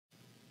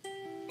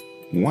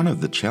One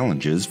of the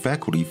challenges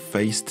faculty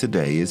face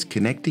today is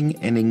connecting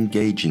and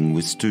engaging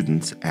with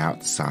students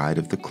outside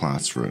of the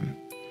classroom.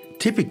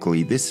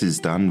 Typically, this is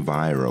done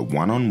via a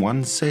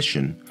one-on-one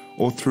session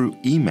or through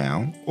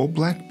email or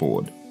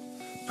Blackboard.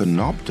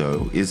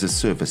 Panopto is a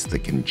service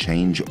that can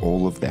change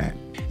all of that.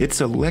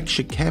 It's a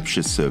lecture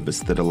capture service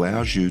that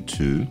allows you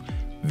to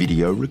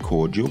video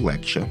record your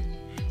lecture,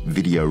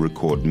 video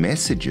record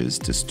messages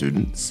to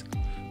students,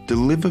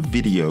 deliver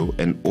video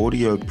and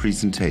audio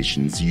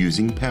presentations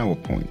using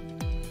PowerPoint,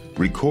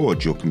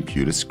 record your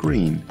computer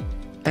screen,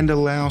 and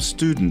allow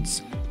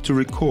students to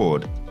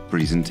record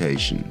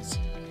presentations.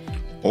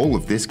 All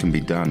of this can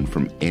be done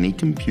from any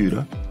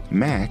computer,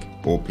 Mac,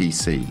 or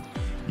PC.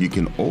 You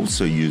can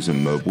also use a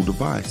mobile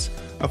device,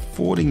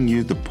 affording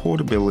you the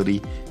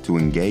portability to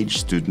engage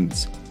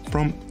students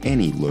from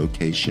any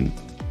location.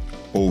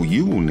 All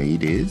you will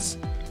need is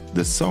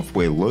the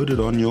software loaded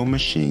on your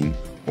machine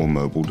or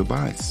mobile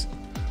device,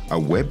 a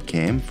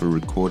webcam for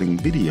recording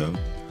video,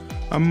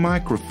 a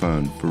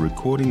microphone for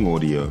recording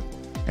audio,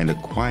 and a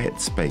quiet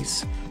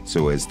space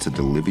so as to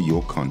deliver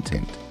your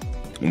content.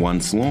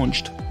 Once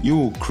launched, you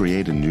will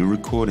create a new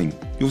recording.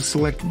 You'll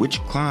select which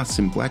class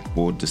in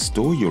Blackboard to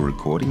store your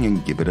recording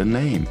and give it a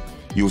name.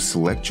 You'll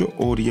select your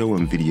audio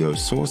and video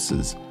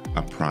sources,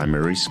 a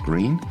primary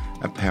screen,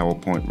 a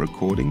PowerPoint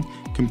recording,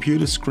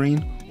 computer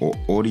screen, or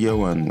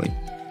audio only.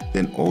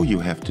 Then all you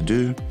have to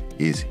do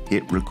is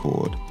hit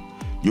record.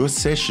 Your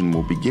session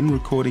will begin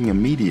recording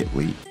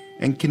immediately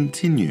and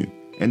continue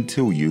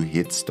until you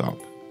hit stop.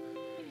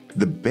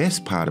 The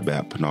best part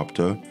about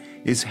Panopto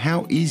is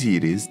how easy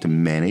it is to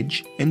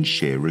manage and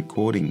share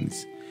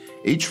recordings.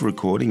 Each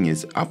recording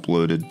is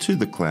uploaded to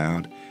the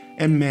cloud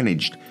and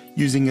managed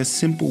using a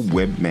simple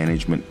web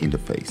management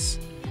interface.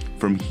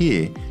 From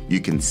here,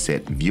 you can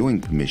set viewing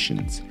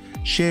permissions,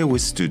 share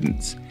with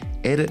students,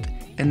 edit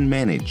and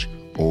manage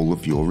all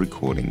of your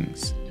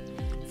recordings.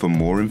 For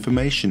more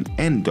information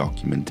and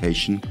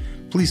documentation,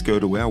 please go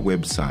to our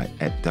website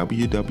at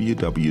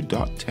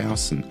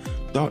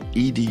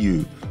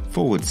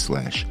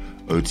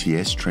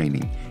www.towson.edu/OTS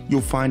training.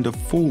 You'll find a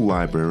full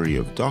library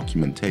of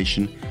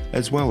documentation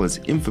as well as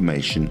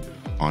information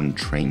on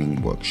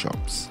training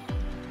workshops.